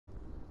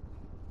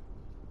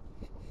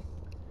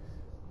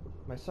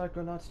My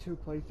Psychonauts 2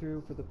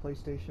 playthrough for the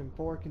PlayStation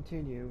 4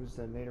 continues.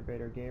 The Nader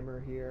Bader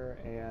Gamer here,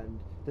 and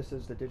this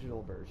is the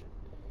digital version.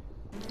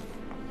 The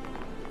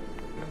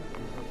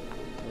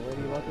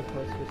Lady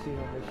Luckapus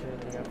casino mission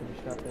we have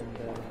finished up in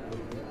the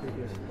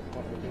previous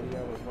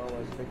video, as well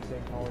as Big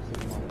St. Paul's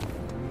this month.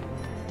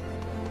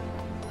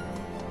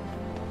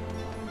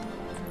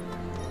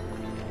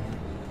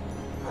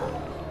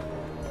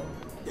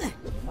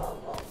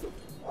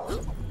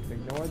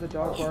 Ignore the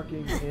dog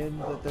barking in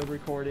the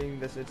recording.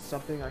 This is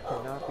something I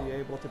cannot be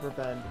able to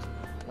prevent.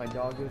 My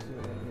dog is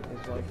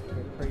like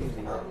crazy.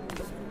 Don't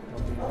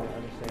even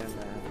understand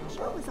that.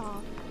 Show was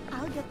off.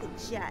 I'll get the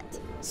jet.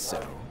 So?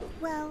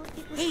 Well,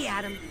 it was... Hey,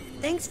 Adam.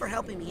 Thanks for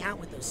helping me out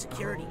with those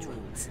security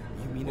drones.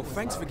 You mean well,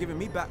 thanks for giving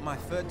me back my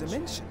third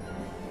dimension?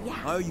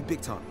 Yeah. I owe you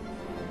big time.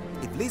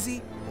 If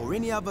Lizzie or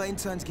any other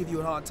interns give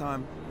you a hard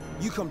time,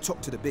 you come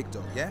talk to the big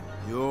dog, yeah?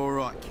 You're all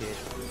right, kid.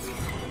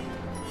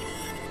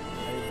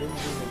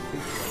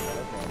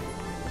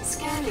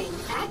 Scanning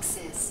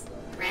access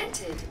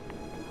granted.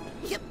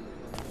 Yep.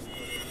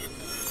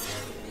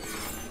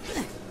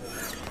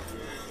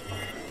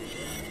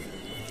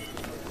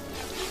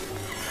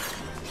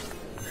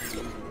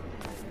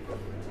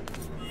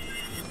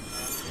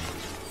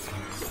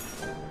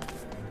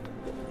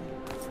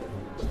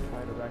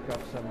 Try to rack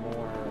up some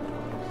more.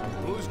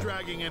 Who's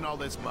dragging in all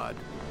this mud?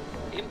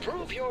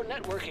 Improve your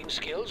networking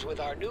skills with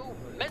our new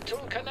mental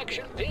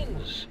connection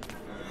pins.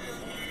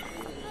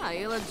 Oh,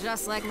 you look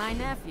just like my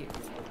nephew.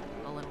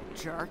 A little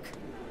jerk.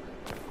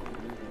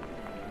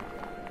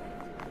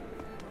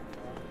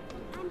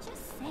 I'm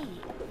just saying,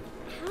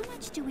 how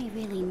much do we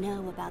really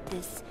know about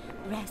this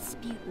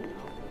Rasputin?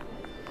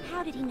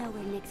 How did he know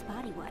where Nick's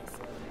body was?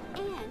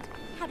 And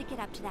how to get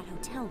up to that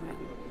hotel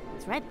room?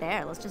 It's right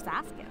there. Let's just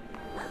ask him.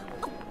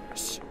 Oh,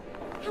 shh!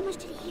 How much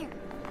did he hear?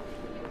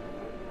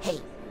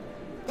 Hey,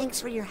 thanks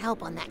for your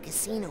help on that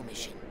casino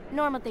mission.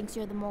 Norma thinks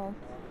you're the mole.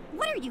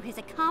 What are you, his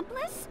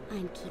accomplice?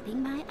 I'm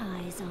keeping my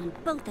eyes on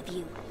both of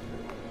you.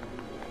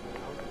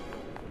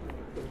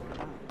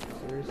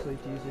 Seriously,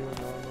 Tizu and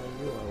Norma,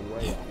 you are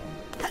way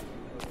off.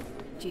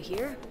 Did you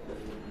hear?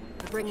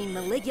 We're bringing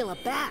Maligula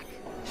back.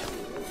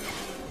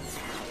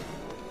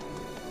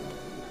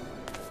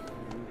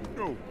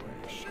 No way,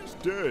 she's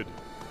dead.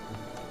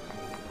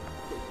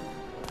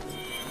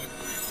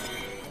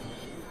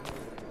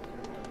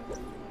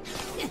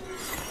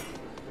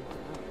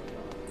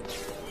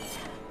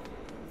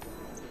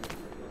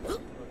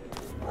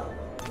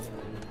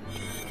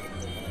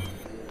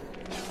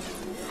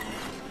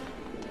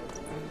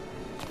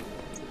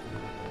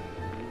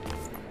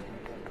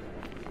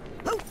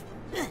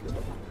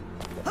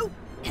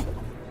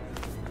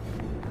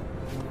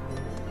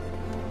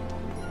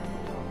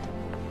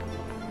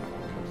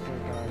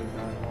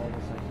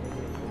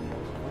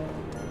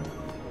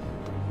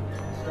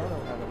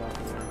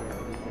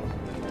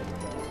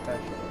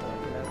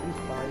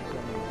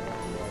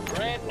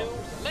 Brand new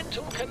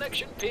mental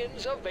connection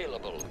pins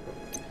available.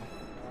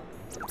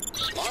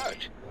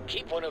 Smart.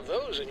 Keep one of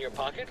those in your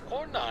pocket,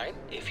 or 9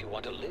 if you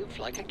want to live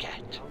like a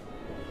cat.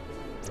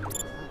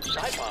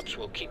 Cypops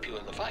will keep you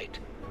in the fight.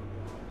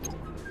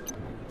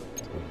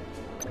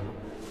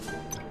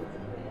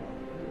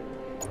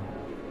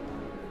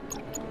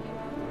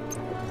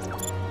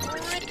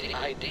 Great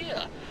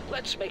idea.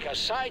 Let's make a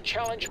side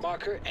challenge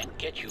marker and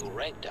get you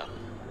ranked up.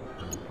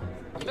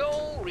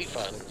 No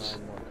refunds.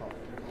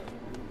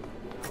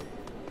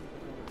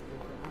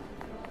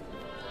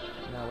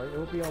 Now, it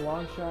will be a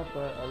long shot,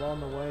 but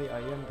along the way, I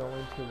am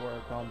going to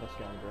work on the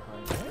scavenger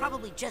hunt.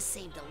 Probably just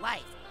saved a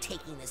life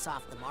taking this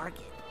off the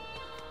market.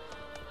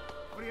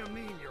 What do you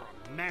mean you're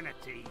a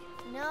manatee?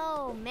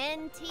 No,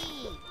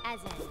 mentee. As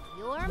in,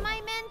 you're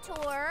my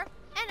mentor,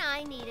 and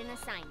I need an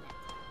assignment.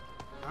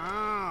 Oh,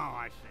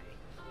 I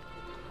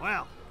see.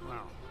 Well,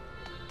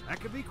 that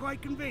could be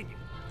quite convenient.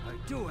 I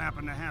do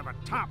happen to have a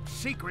top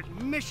secret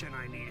mission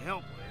I need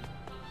help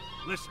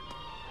with. Listen.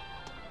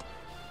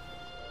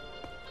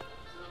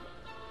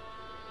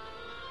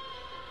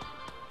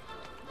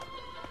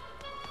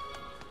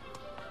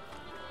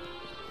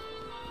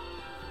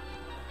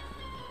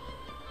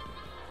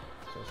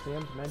 So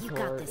Sam's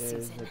mentor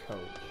is the coach.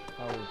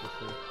 How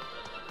interesting.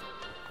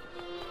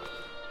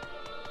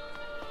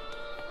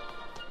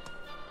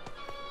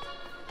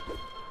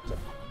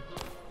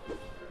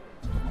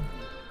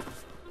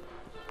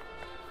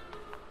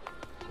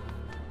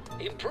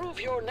 Improve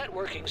your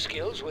networking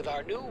skills with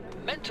our new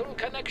mental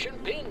connection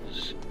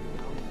pins.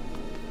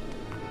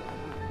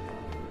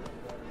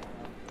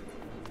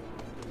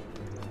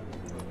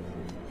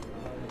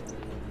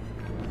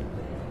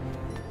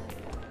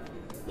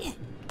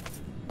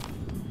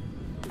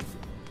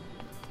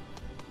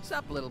 What's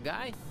up, little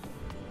guy?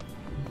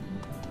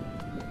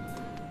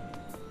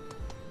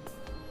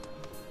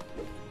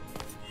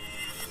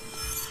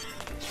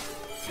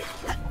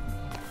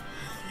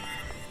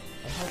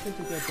 I'm hoping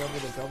to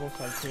get double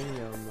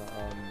psitanium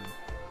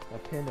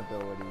pin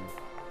ability.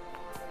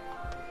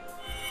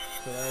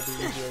 So that would be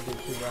easier to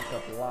rack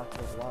up lots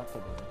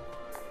of them.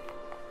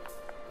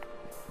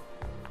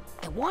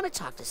 want to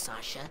talk to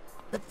Sasha,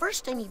 but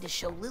first I need to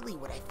show Lily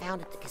what I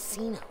found at the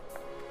casino.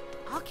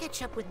 I'll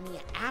catch up with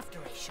Mia after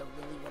I show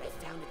Lily what I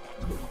found at that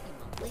creepy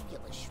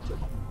Maligula shop.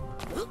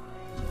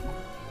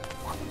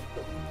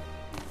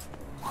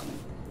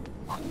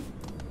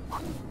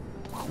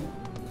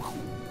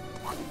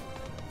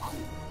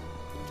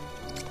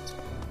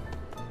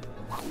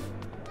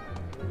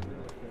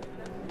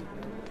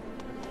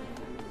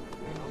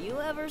 You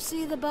ever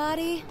see the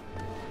body?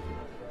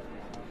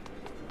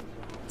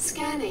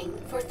 Scanning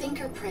for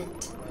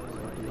fingerprint.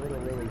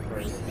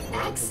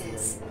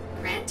 Access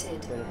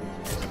granted.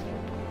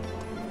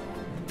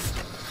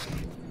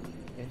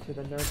 Into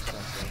the nurse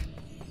center.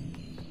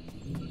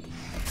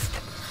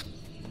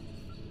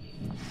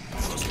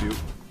 Rasputin,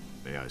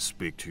 may I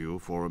speak to you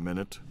for a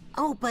minute?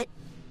 Oh, but...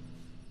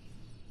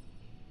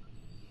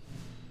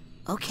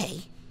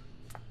 Okay.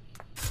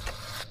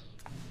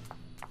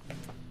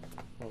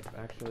 Well,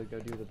 actually go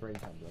do the brain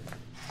tumbler.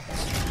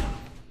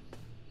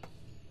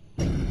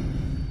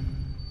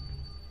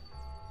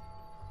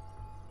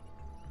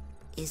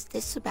 Is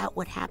this about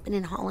what happened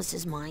in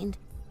Hollis's mind?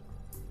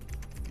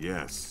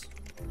 Yes.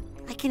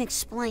 I can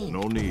explain.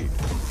 No need.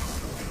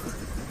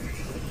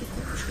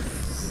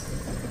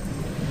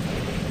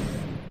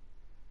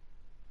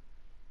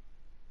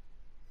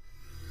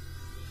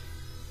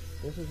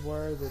 This is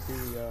where the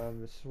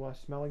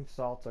smelling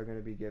salts are going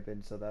to be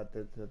given so that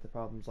the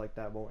problems like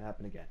that won't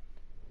happen again.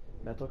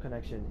 Mental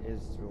connection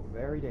is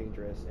very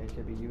dangerous and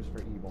can be used for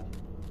evil.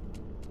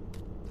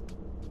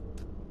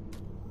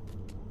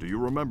 Do you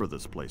remember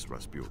this place,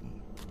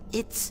 Rasputin?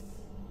 It's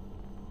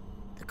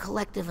the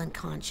collective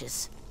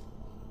unconscious,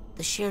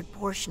 the shared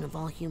portion of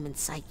all human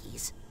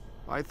psyches.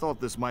 I thought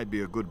this might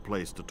be a good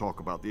place to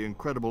talk about the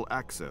incredible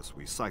access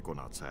we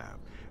Psychonauts have,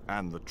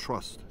 and the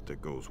trust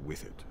that goes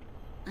with it.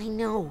 I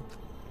know.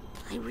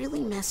 I really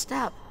messed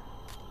up.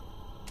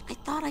 I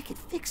thought I could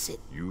fix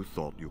it. You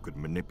thought you could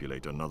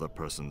manipulate another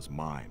person's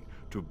mind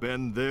to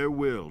bend their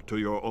will to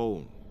your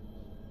own.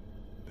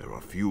 There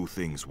are few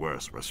things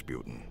worse,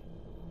 Rasputin.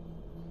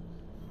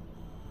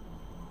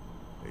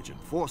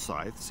 Agent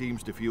Forsyth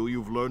seems to feel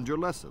you've learned your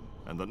lesson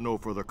and that no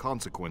further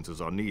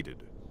consequences are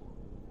needed.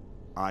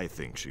 I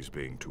think she's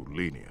being too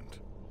lenient.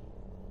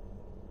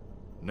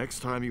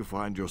 Next time you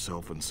find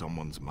yourself in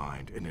someone's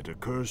mind and it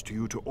occurs to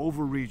you to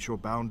overreach your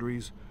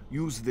boundaries,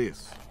 use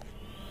this.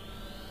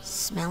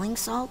 Smelling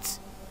salts?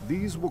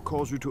 These will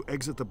cause you to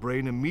exit the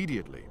brain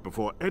immediately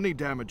before any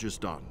damage is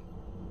done.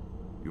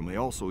 You may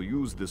also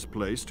use this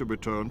place to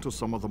return to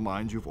some of the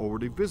mines you've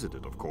already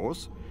visited, of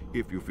course,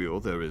 if you feel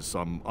there is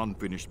some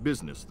unfinished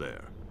business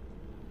there.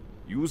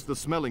 Use the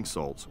smelling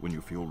salts when you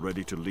feel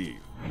ready to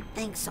leave.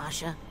 Thanks,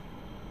 Sasha.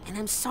 And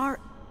I'm sorry.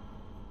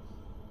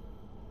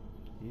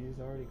 He's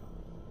already gone.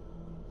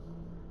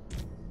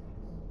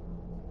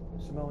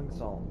 Smelling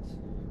salts.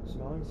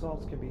 Smelling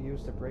salts can be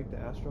used to break the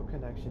astral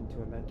connection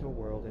to a mental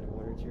world in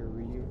order to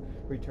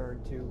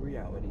return to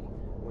reality.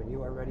 When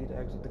you are ready to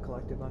exit the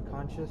collective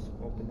unconscious,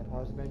 open the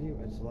pause menu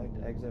and select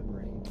Exit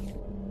Brain.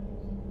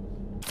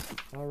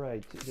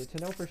 Alright, to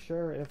know for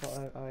sure if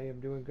I am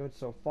doing good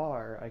so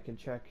far, I can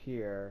check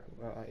here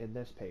in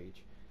this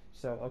page.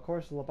 So, of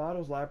course,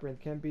 Lobato's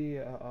Labyrinth can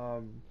be,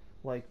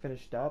 like,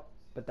 finished up,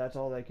 but that's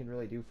all they can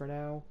really do for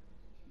now.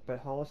 But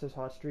Hollis's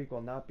Hot Streak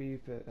will not be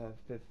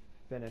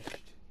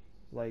finished,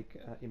 like,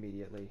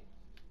 immediately.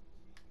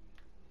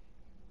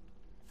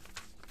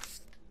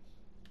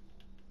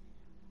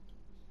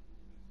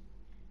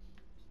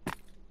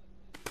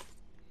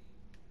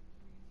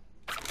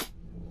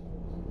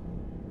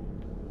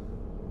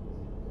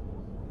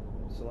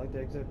 Select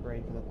Exit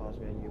Brain from the pause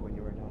menu when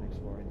you are done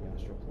exploring the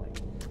astral plane.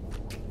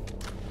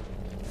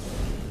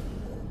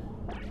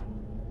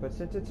 But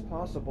since it's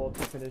possible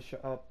to finish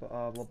up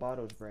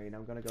Lobato's brain,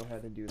 I'm gonna go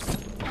ahead and do that.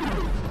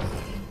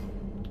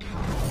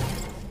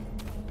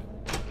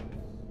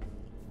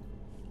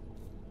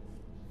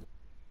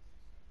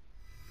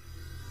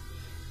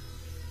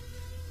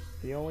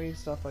 The only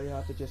stuff I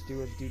have to just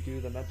do is do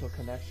the mental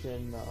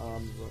connection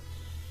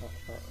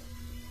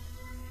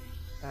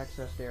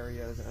accessed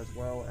areas, as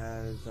well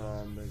as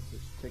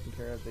just taking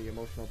care of the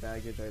emotional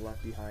baggage I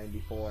left behind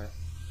before.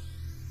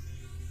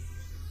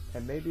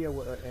 And maybe a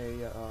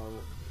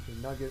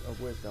nugget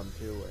of wisdom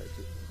too,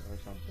 or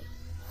something.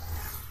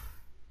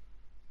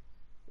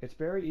 It's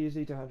very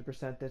easy to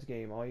 100% this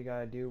game. All you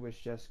gotta do is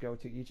just go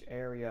to each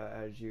area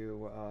as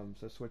you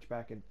so switch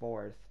back and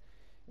forth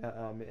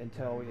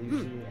until you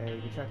see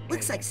a checkpoint.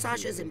 Looks like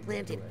Sasha's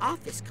implanted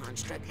office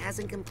construct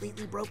hasn't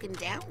completely broken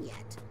down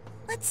yet.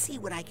 Let's see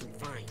what I can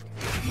find.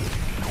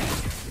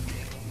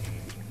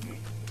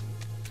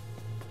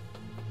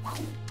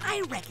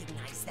 I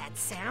recognize that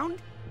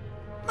sound.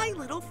 My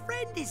little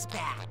friend is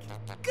back.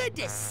 Good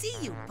to see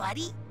you,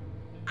 buddy.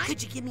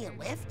 Could you give me a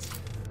lift?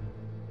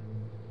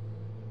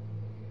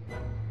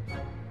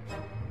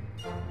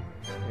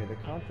 Okay, the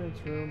conference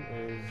room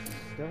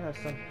still has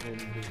something.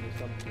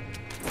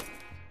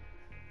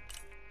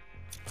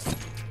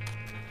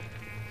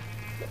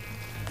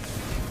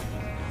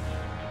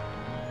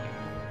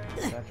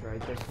 That's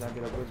right, this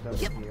nugget of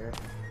wisdom here.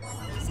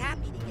 Always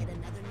happy to get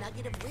another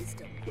nugget of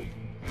wisdom.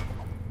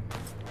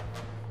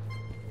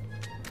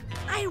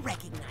 I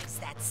recognize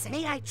that sound.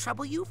 May I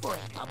trouble you for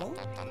a bubble?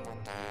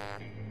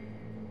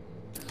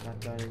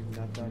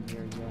 Not done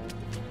here yet.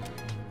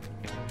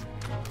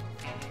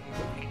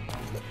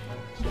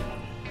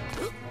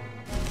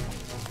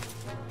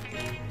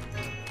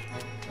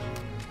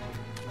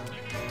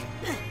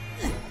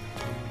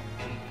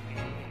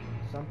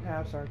 Some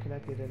paths aren't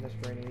connected in this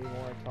brain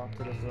anymore. Talk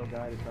to this little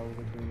guy to travel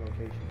between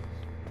locations.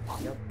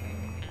 Yep.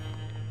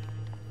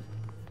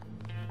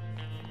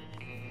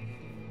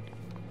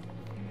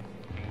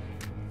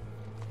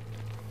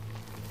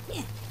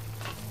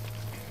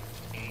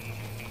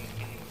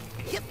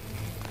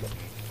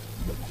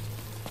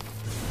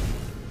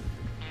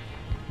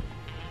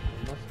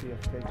 Be a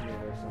figment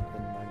or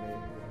something I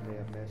may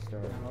have missed, or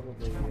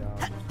probably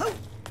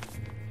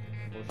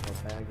emotional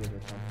baggage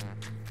or something.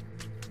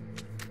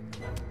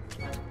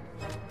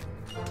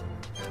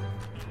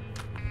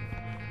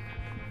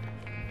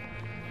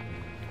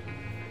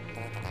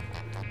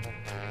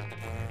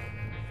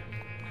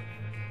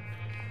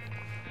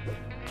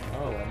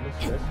 Oh, I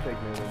missed this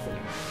figment of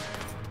thing.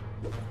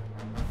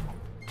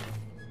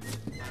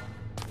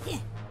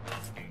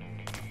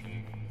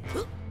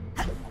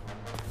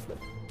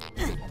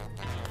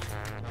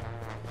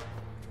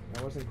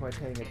 I wasn't quite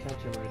paying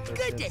attention when it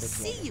first Good to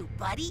see you,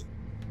 buddy.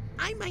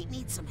 I might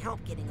need some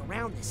help getting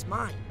around this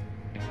mine.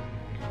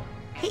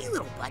 Hey,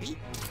 little buddy.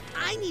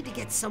 I need to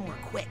get somewhere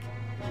quick.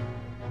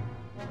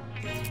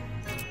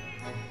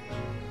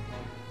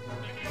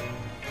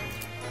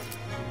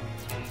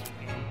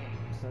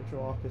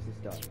 Central office is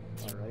done.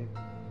 All right.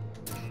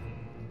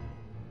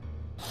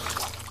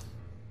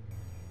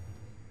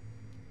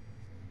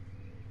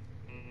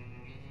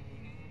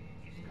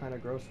 Kind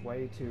of gross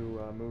way to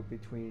move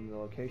between the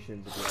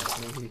locations, if you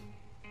ask me.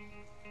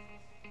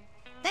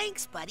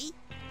 Thanks, buddy.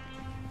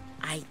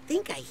 I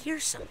think I hear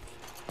something.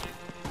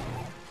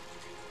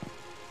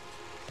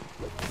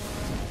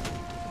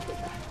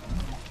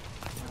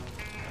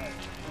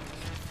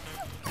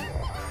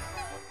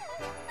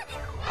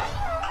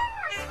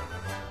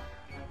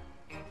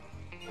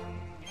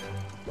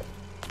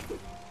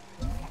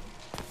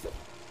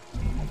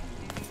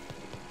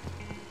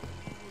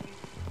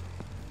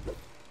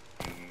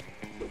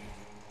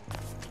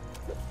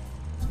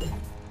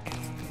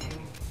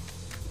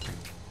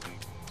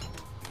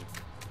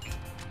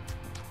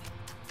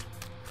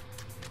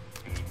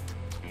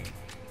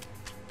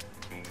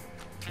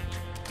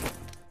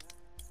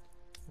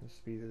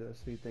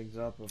 Speed things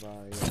up by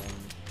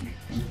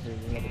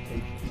using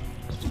levitation.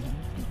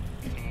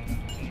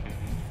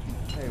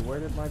 Hey, where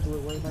did my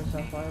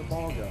sapphire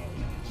ball go?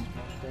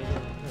 Dang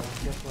it,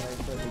 just when I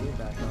put the game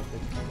back up,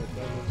 it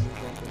doesn't do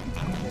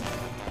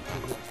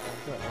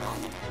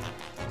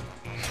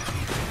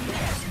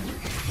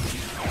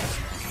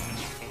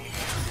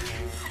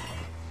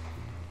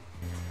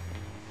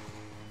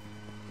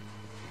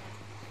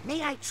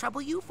May I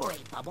trouble you for a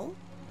bubble?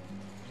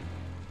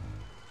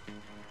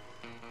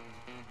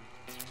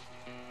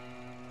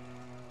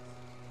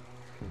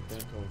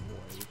 Dental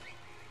void.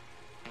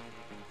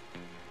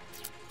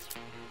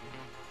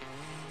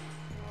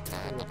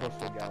 The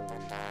postal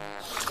gallery.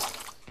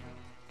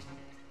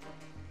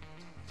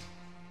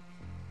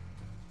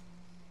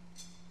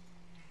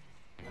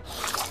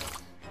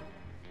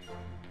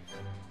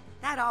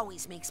 That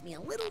always makes me a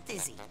little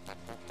dizzy.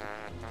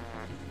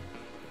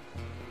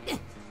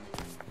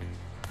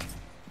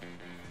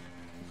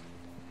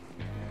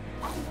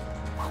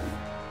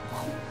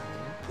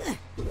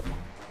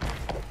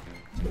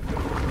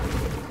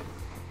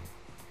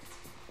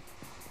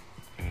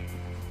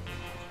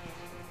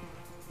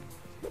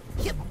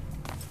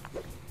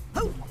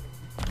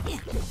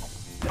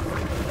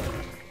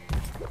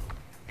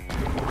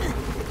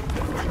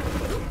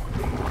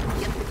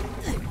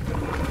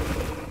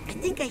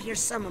 I hear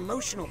some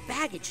emotional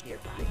baggage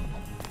nearby.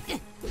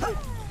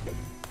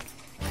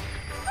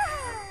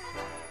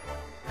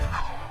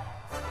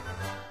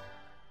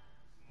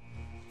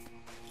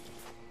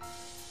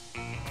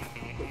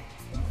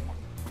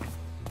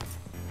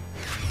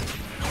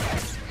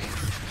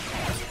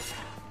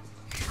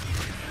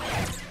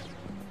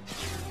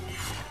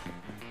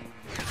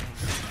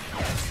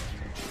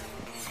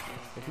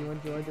 If you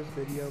enjoyed this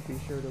video, be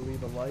sure to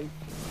leave a like.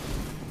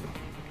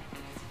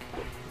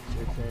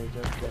 It's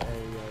just a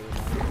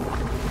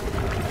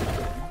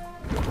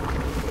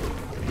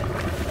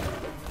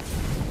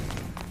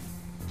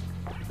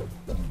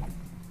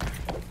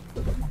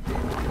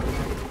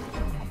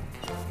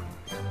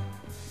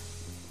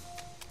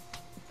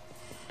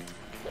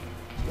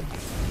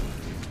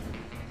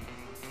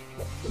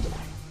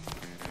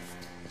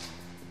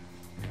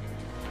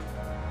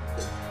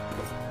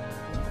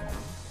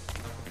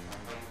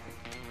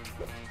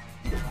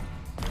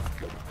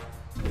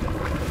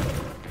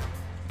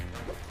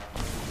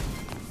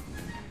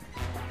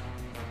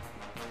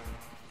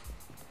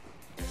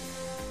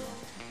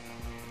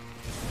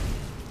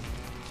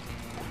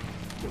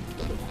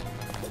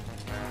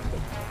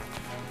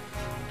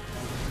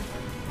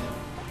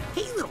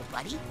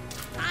buddy.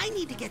 I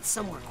need to get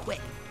somewhere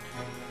quick.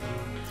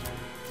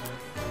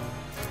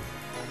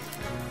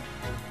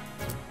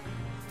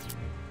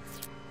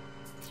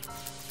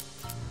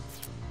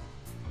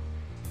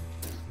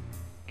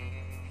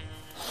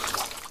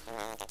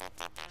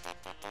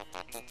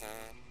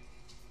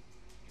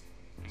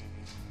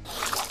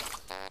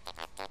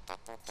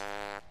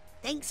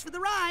 Thanks for the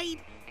ride.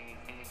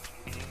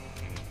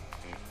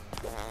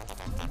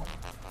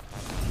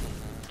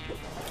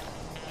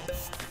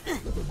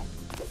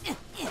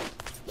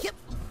 Yep.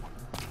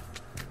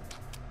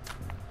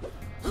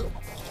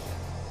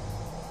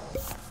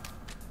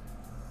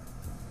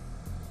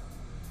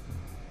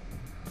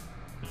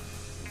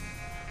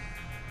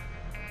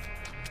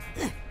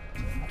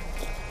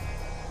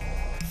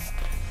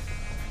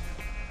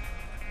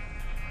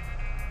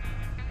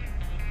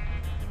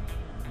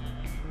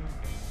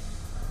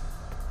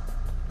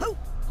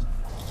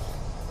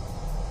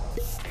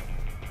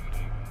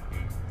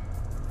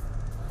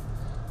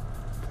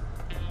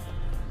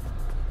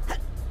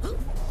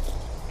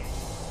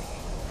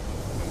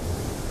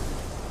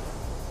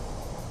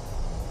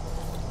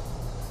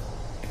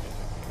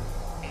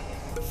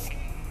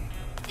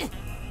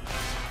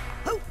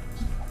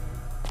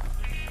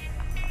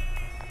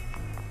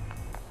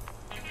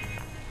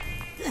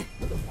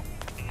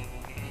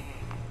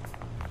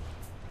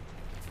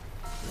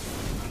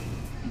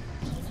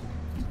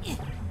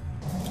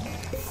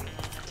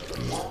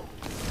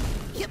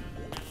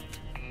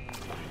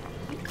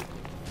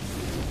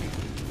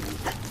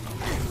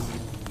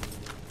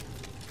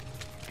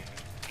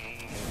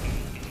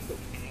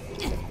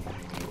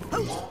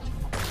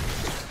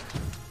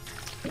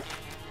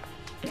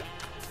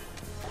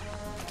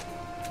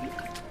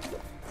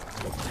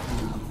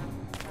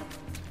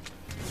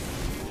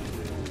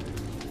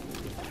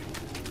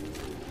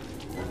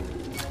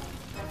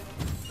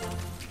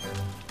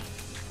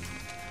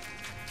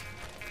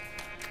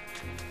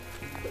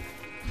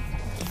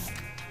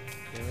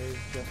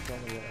 Just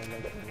only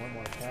like one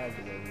more tag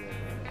to go here.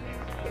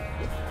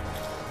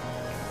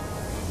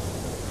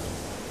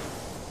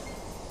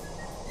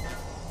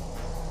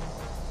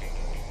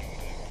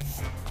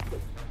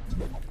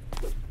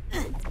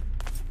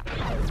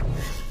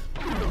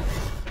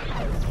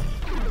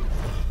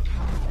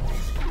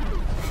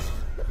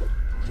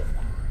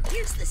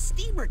 Here's the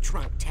steamer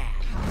trunk tag.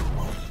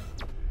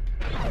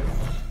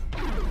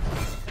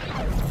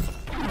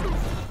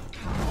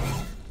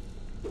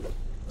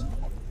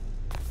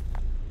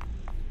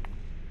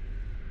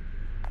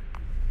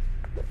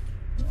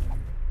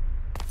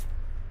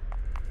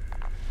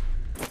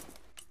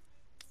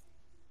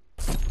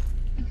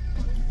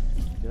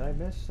 Did I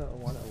miss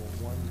one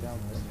down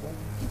this way?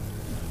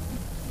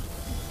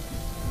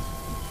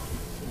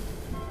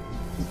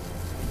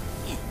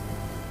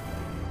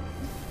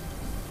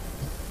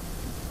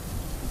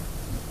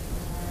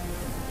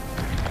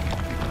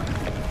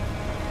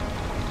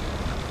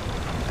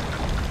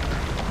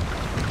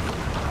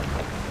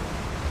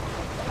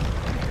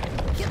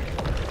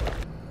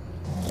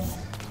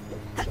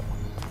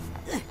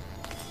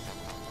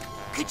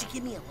 Could you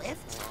give me a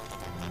lift?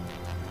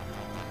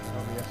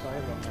 The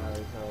asylum has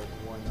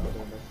one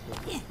other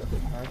mistake.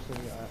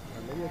 Actually,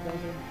 maybe it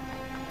doesn't.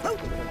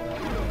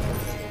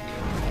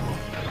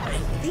 I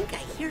think I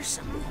hear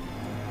something.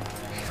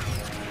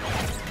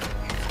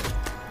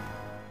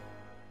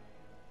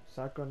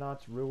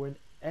 Psychonauts ruin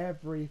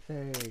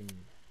everything.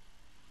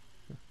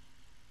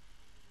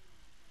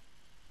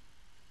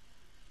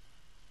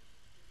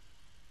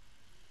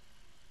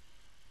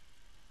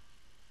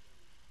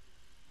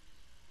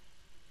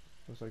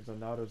 Looks like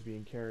Zanato's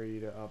being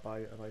carried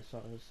by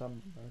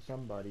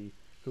somebody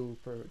who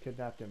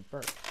kidnapped him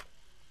first.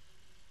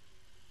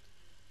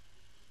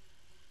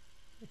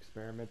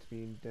 Experiments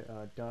being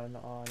done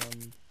on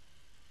him.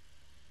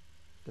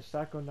 The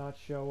Psychonauts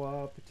show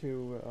up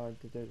to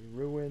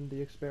ruin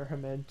the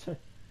experiment.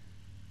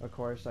 Of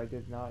course, I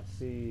did not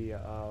see.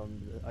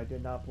 I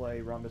did not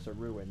play Rhombus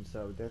of Ruin,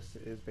 so this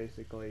is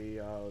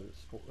basically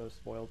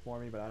spoiled for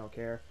me. But I don't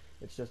care.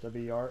 It's just a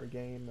VR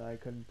game that I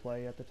couldn't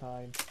play at the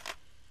time.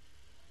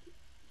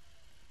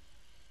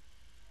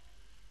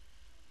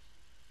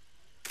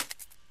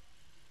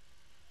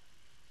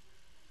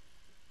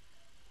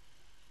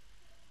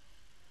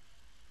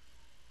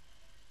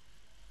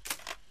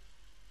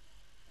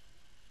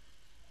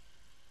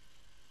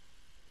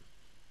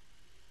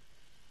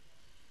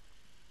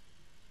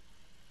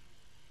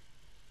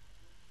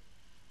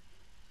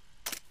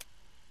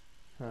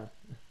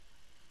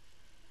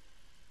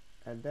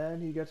 And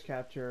then he gets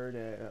captured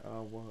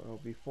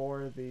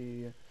before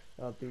the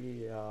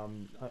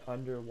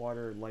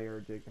underwater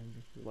layer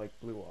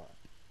blew up.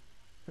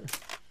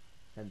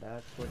 And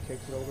that's what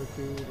takes it over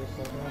to the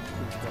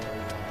Psychonauts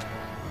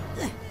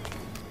story.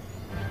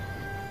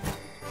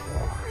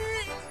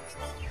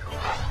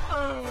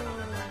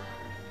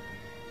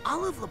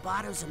 All of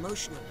Lobato's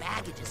emotional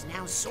baggage is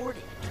now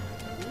sorted.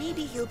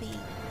 Maybe he'll be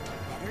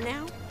better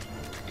now?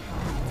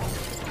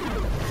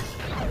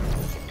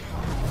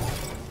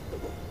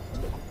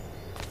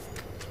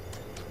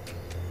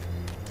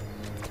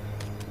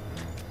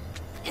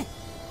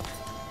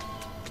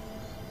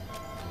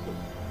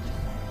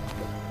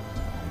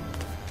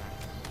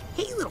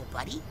 Hey, little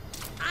buddy.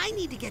 I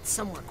need to get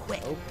somewhere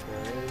quick. Oh,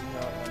 there is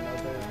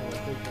another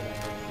figment I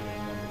heard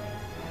somewhere.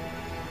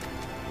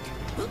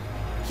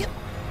 Yep.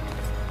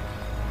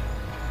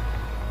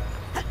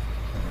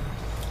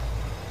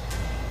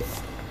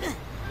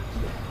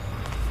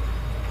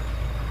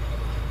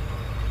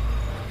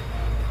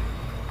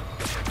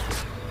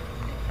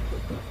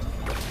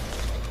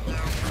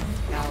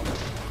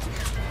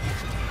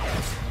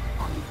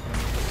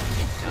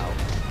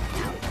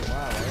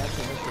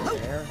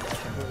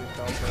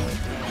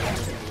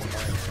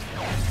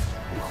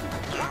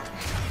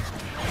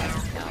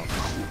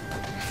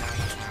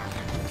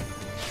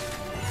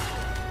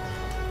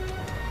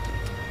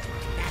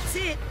 That's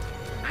it.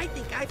 I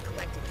think I've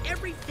collected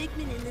every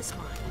figment in this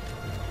mine.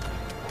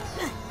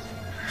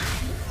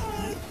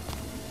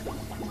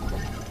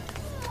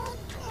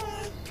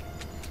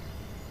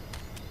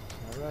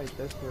 Alright,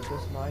 this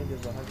mine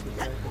is 100%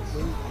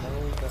 complete.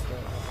 Know that there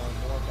are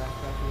more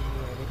backtracking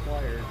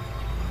required.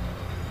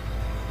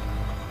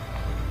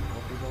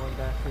 We'll be going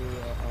back to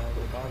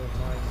the bottom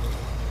mine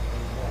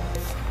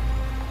anymore.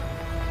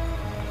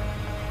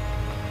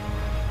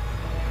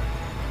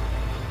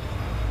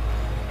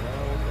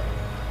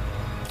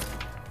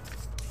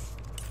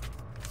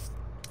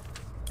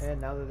 And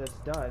now that it's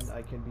done,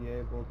 I can be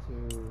able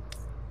to...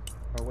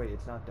 Oh wait,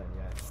 it's not done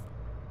yet.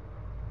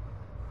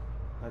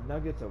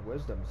 Nuggets of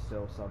wisdom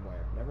still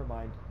somewhere. Never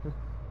mind.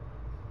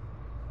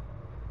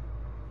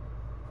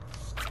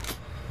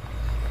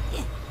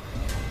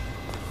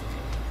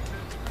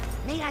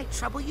 May I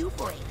trouble you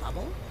for a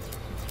bubble?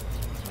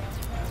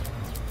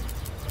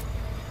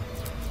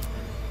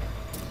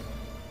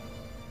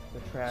 The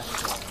trash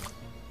can.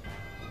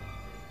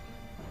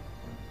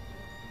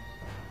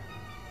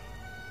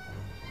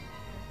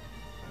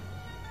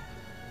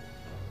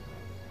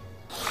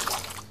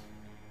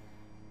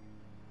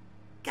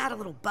 Got a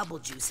little bubble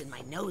juice in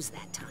my nose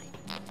that time.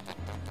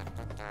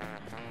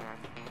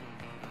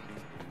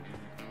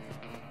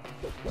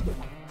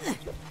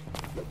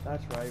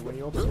 That's right, when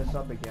you open this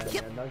up again,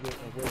 a nugget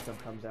of wisdom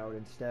comes out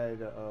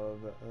instead of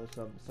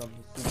some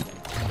seed.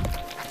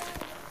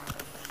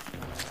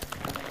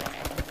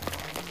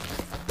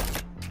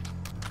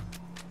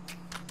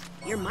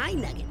 You're my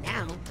nugget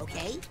now,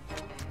 okay?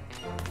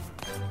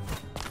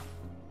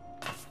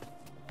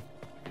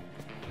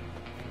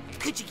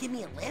 Could you give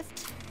me a lift?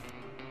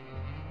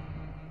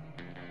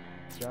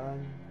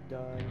 Done,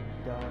 done,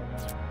 done,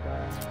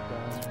 done,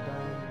 done,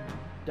 done,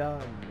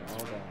 done, all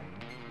done.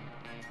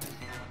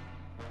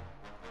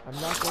 I'm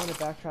not going to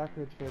backtrack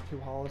to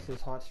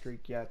Hollis's hot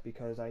streak yet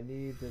because I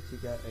need to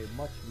get a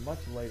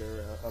much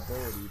later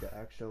ability to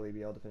actually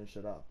be able to finish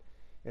it up.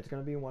 It's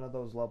going to be one of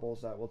those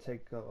levels that will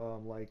take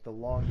like the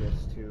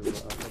longest to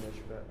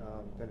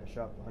finish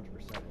up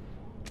 100%.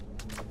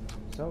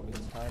 So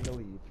it's time to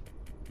leave.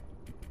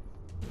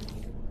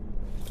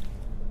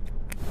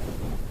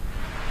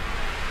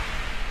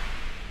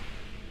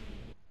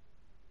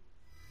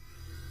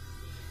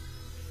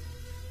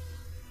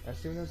 As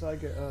soon as I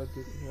get,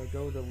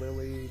 go to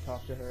Lily,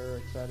 talk to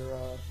her,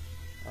 etc.,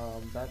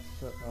 that's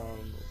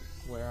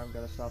where I'm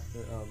gonna stop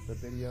the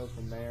video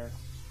from there.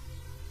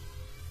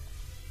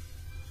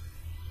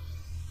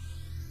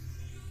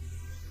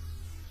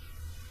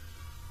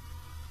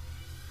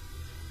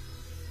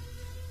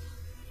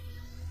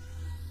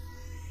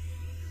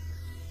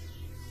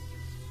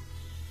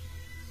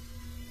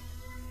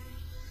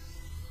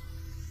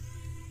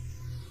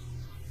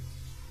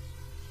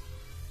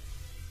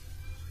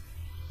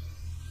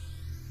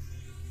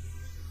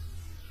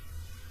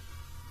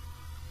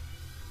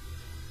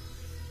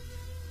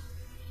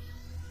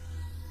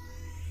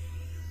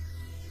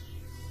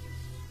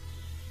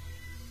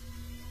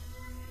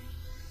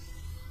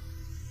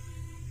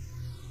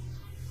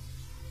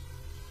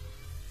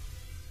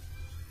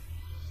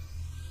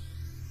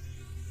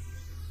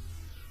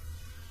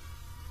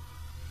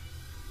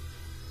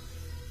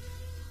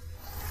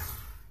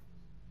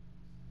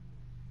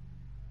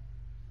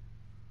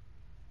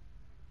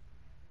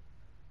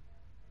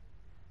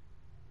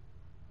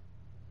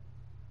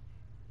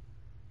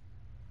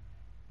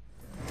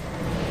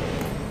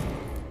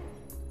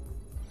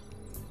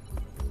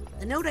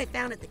 The note I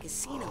found at the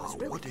casino is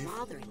really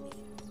bothering me.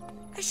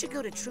 I should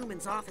go to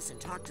Truman's office and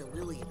talk to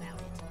Lily about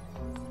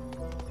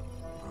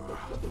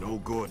it. No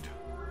good.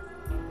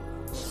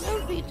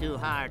 Don't be too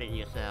hard on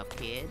yourself,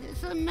 kid.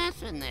 There's a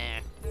mess in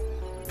there.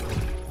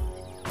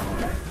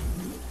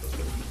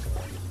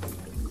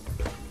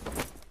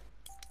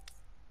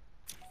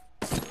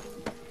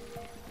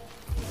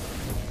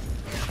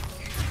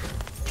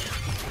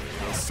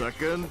 A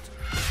second.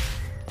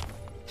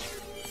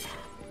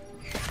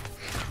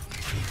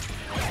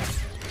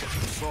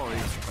 Sorry,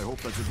 I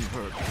hope that didn't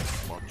hurt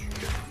much.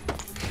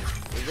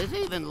 Is this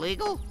even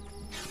legal?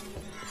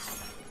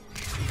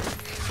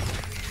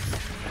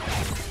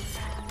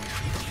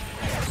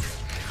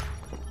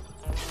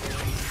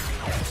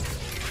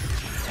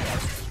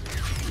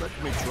 Let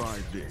me try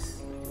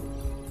this.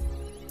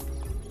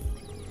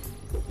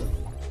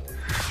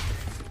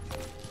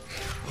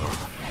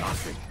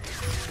 Nothing.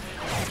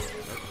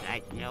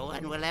 like no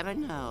one will ever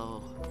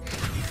know.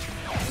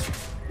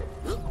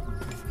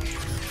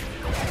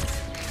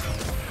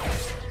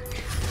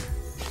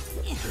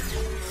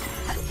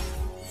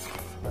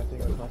 I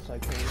think as much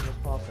Psychonauts as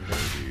possible.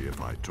 Maybe if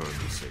I turn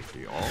the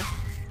safety off?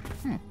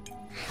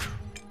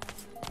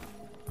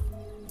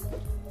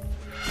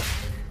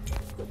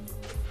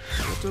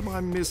 What am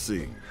I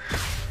missing?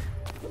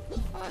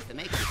 Well, if it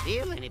makes you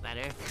feel any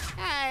better,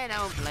 I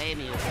don't blame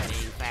you for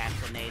being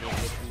fascinated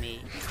with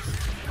me.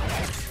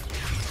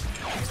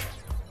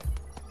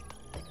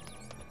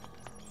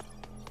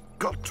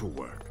 Got to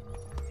work.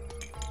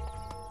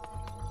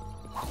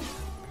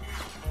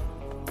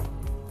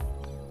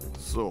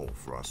 So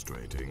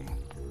frustrating.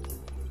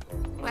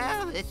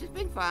 Well, this has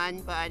been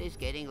fun, but it's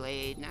getting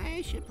late, and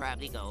I should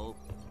probably go.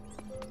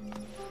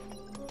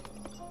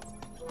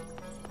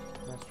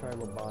 Let's try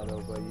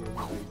Lobato, but usually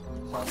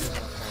something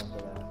not calling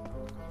for that.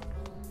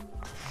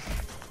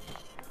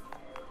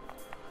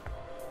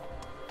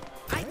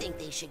 I think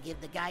they should give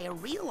the guy a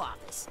real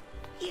office.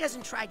 He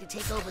hasn't tried to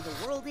take over the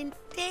world in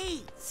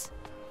days.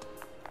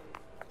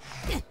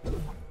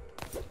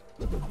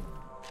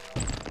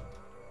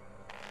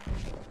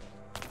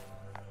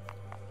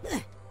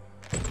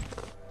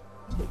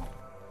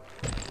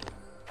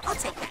 I'll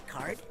take that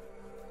card.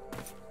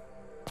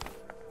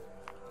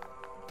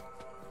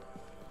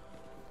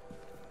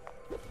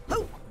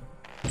 Oh!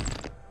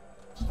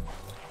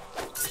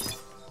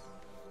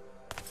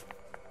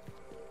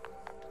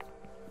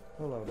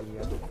 Hello,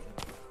 Mia.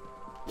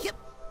 Yep.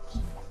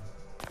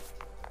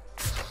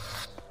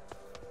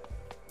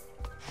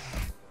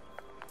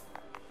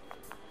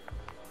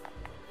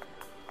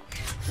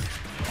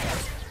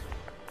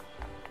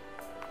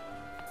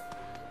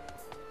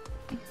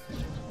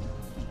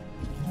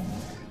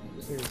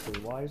 Seriously,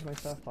 why is my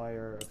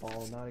Sapphire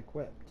ball not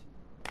equipped?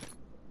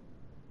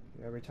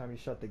 Every time you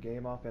shut the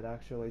game off, it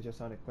actually just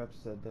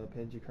unequips the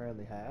pins you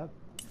currently have?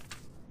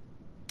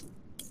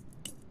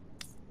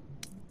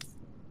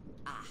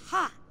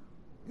 Aha!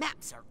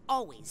 Maps are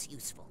always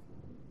useful.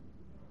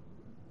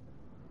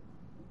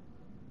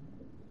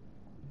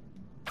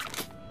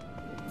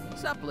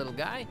 Sup, little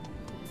guy?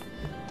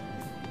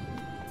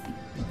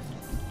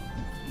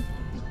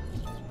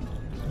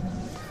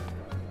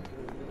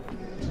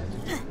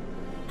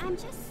 I'm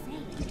just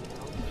saying,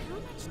 how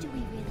much do we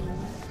really know?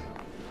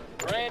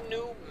 Brand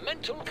new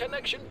mental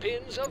connection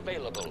pins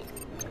available.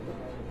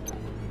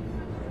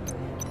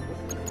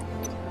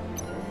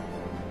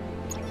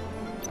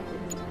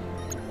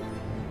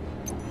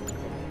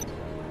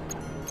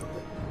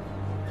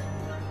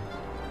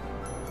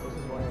 This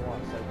is what I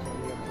want,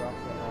 Psychonauts drop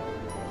the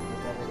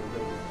double the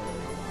rate.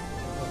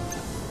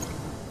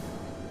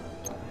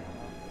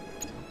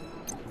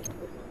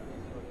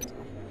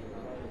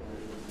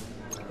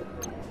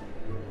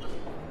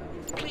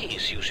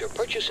 Please use your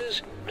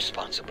purchases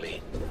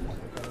responsibly.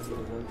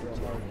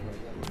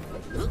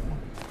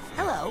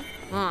 Hello.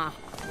 Huh.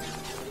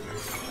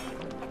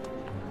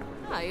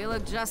 Oh, you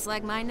look just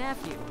like my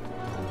nephew.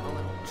 A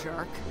little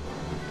jerk.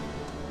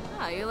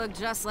 Oh, you look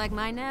just like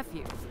my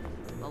nephew.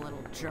 A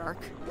little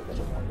jerk.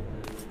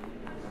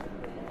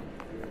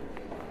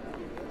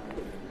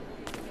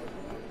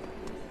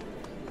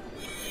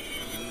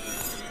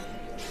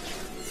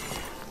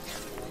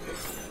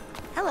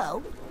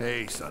 Hello.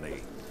 Hey,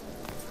 Sonny.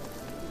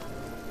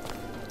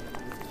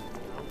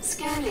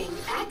 Scanning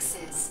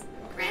access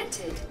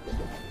granted.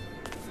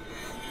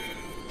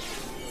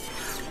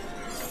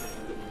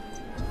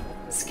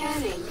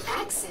 Scanning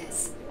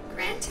access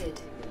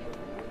granted.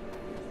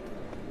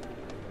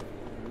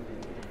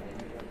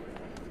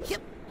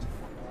 Yep.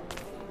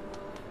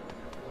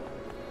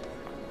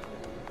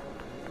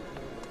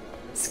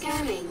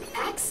 Scanning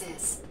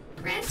access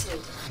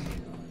granted.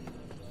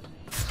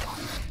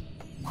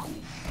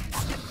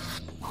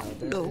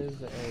 There No.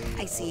 is a,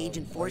 I see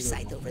Agent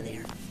Forsyth over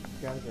there.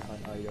 Scavenger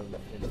hunt item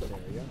in this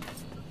area.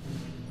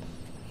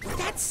 With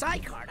that Psy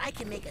card, I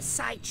can make a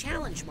Psy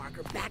challenge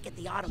marker back at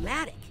the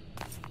automatic.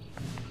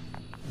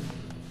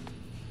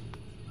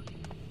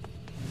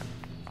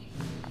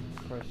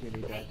 First, you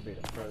need to activate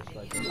it first,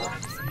 like this.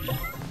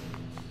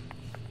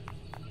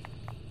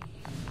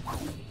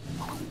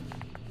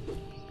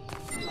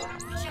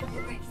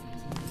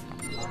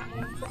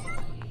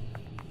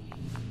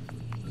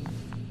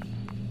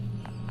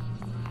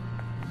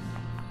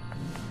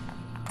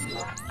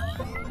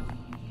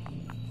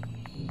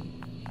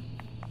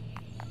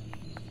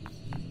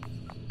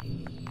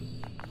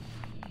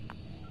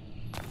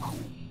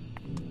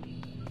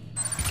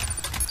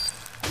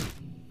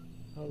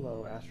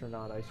 Hello,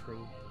 astronaut ice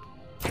cream.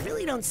 I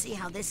really don't see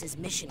how this is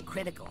mission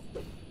critical.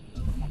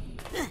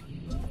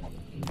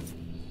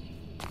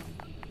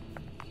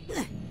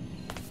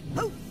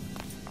 Oh.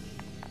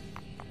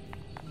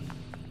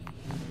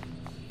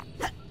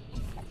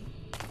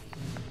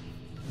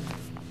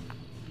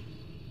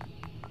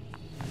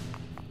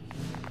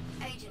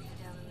 Agent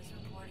Fidello is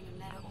reporting a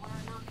meta-aura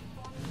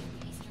non-conformity in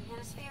the Eastern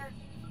Hemisphere.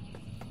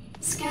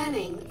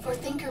 Scanning for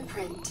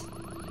fingerprint.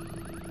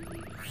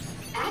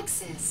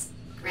 Access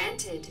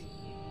granted.